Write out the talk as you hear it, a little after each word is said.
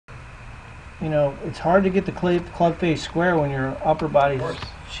you know, it's hard to get the club face square when your upper body's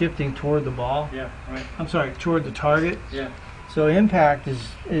shifting toward the ball. Yeah, right. I'm sorry, toward the target. Yeah. So impact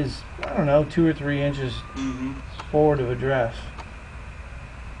is I don't know, 2 or 3 inches forward of address.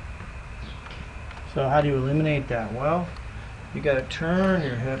 So how do you eliminate that? Well, you got to turn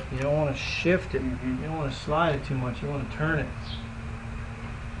your hip. You don't want to shift it. You don't want to slide it too much. You want to turn it.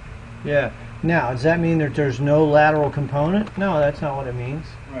 Yeah. Now, does that mean that there's no lateral component? No, that's not what it means.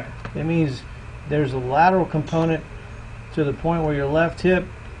 Right. It means there's a lateral component to the point where your left hip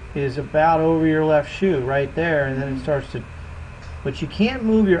is about over your left shoe, right there, and then it starts to. But you can't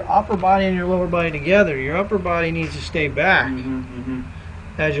move your upper body and your lower body together. Your upper body needs to stay back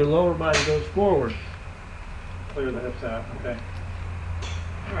as your lower body goes forward. Clear the hips out. Okay.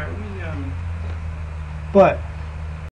 All right. But